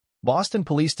Boston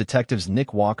police detectives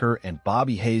Nick Walker and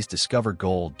Bobby Hayes discover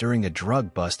gold during a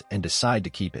drug bust and decide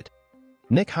to keep it.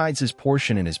 Nick hides his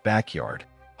portion in his backyard,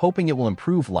 hoping it will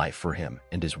improve life for him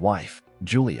and his wife,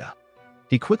 Julia.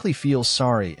 He quickly feels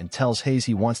sorry and tells Hayes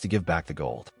he wants to give back the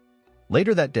gold.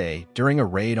 Later that day, during a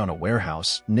raid on a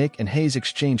warehouse, Nick and Hayes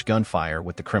exchange gunfire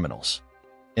with the criminals.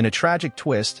 In a tragic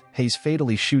twist, Hayes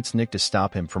fatally shoots Nick to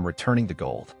stop him from returning the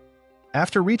gold.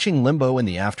 After reaching limbo in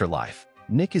the afterlife,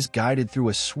 Nick is guided through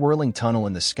a swirling tunnel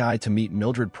in the sky to meet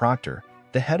Mildred Proctor,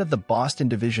 the head of the Boston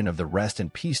division of the Rest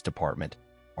and Peace Department,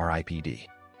 R.I.P.D.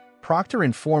 Proctor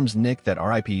informs Nick that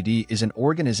R.I.P.D. is an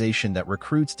organization that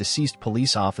recruits deceased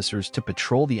police officers to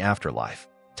patrol the afterlife,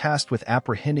 tasked with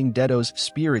apprehending deados,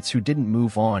 spirits who didn't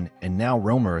move on and now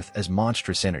roam Earth as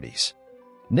monstrous entities.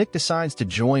 Nick decides to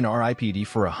join R.I.P.D.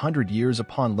 for 100 years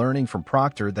upon learning from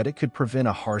Proctor that it could prevent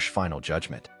a harsh final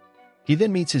judgment. He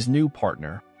then meets his new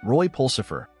partner, Roy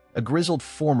Pulsifer, a grizzled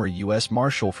former U.S.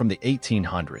 Marshal from the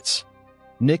 1800s.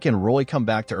 Nick and Roy come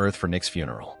back to Earth for Nick's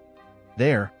funeral.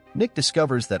 There, Nick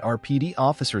discovers that R.I.P.D.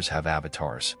 officers have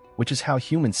avatars, which is how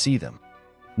humans see them.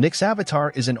 Nick's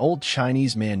avatar is an old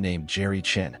Chinese man named Jerry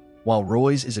Chen, while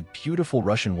Roy's is a beautiful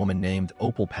Russian woman named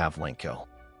Opal Pavlenko.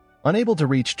 Unable to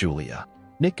reach Julia,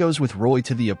 Nick goes with Roy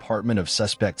to the apartment of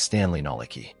suspect Stanley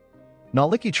Nalicki.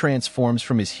 Nalicki transforms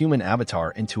from his human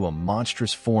avatar into a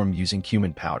monstrous form using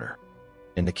human powder.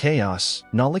 In the chaos,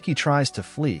 Nalicki tries to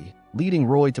flee, leading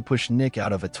Roy to push Nick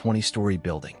out of a 20-story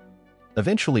building.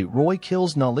 Eventually, Roy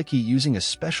kills Nalicki using a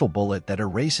special bullet that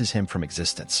erases him from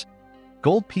existence.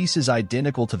 Gold pieces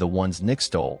identical to the ones Nick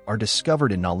stole are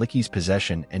discovered in Nalicki's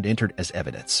possession and entered as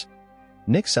evidence.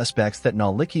 Nick suspects that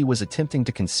Nalicki was attempting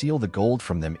to conceal the gold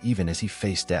from them even as he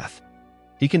faced death.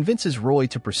 He convinces Roy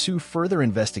to pursue further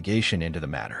investigation into the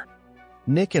matter.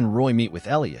 Nick and Roy meet with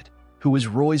Elliot, who is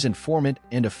Roy's informant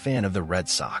and a fan of the Red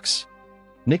Sox.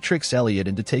 Nick tricks Elliot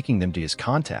into taking them to his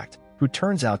contact, who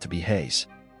turns out to be Hayes.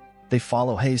 They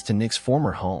follow Hayes to Nick's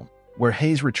former home, where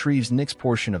Hayes retrieves Nick's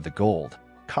portion of the gold,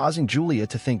 causing Julia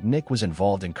to think Nick was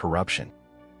involved in corruption.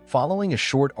 Following a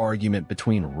short argument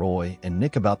between Roy and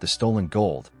Nick about the stolen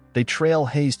gold, they trail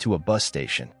Hayes to a bus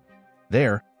station.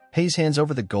 There, Hayes hands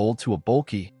over the gold to a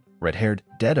bulky, red-haired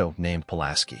deado named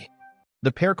Pulaski.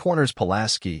 The pair corners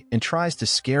Pulaski and tries to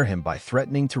scare him by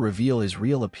threatening to reveal his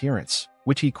real appearance,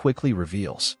 which he quickly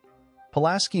reveals.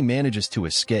 Pulaski manages to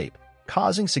escape,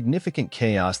 causing significant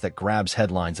chaos that grabs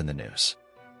headlines in the news.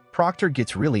 Proctor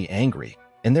gets really angry,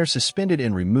 and they're suspended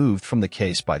and removed from the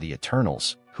case by the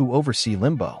Eternals, who oversee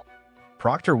Limbo.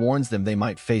 Proctor warns them they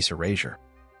might face erasure.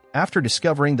 After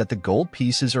discovering that the gold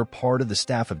pieces are part of the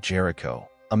Staff of Jericho,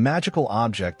 a magical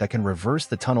object that can reverse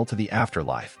the tunnel to the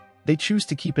afterlife, they choose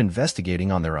to keep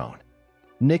investigating on their own.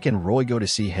 Nick and Roy go to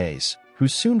see Hayes, who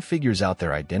soon figures out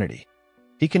their identity.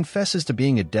 He confesses to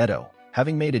being a deado,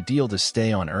 having made a deal to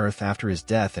stay on Earth after his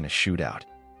death in a shootout.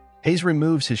 Hayes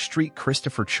removes his street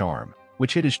Christopher charm,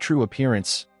 which hid his true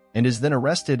appearance, and is then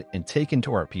arrested and taken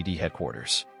to R.I.P.D.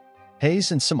 headquarters.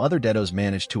 Hayes and some other deados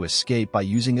manage to escape by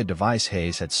using a device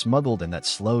Hayes had smuggled and that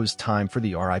slows time for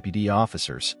the R.I.P.D.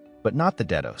 officers, but not the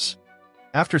deados.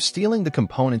 After stealing the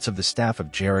components of the Staff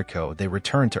of Jericho, they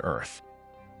return to Earth.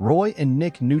 Roy and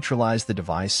Nick neutralize the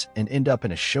device and end up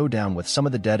in a showdown with some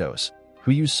of the deados,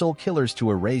 who use soul killers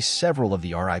to erase several of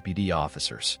the R.I.P.D.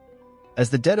 officers. As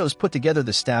the deados put together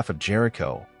the Staff of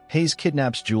Jericho, Hayes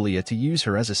kidnaps Julia to use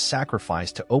her as a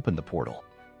sacrifice to open the portal.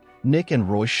 Nick and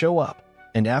Roy show up,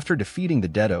 and after defeating the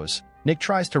deados, Nick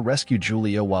tries to rescue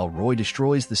Julia while Roy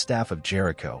destroys the Staff of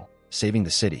Jericho, saving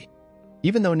the city.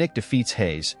 Even though Nick defeats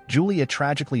Hayes, Julia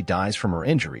tragically dies from her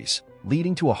injuries,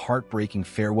 leading to a heartbreaking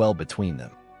farewell between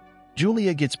them.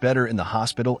 Julia gets better in the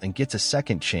hospital and gets a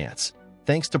second chance,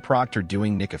 thanks to Proctor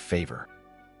doing Nick a favor.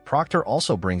 Proctor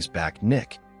also brings back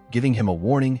Nick, giving him a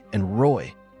warning, and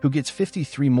Roy, who gets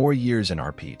 53 more years in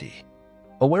R.I.P.D.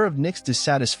 Aware of Nick's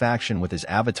dissatisfaction with his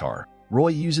avatar, Roy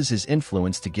uses his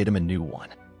influence to get him a new one.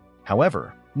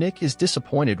 However, Nick is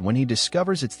disappointed when he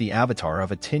discovers it's the avatar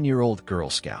of a 10-year-old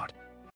Girl Scout.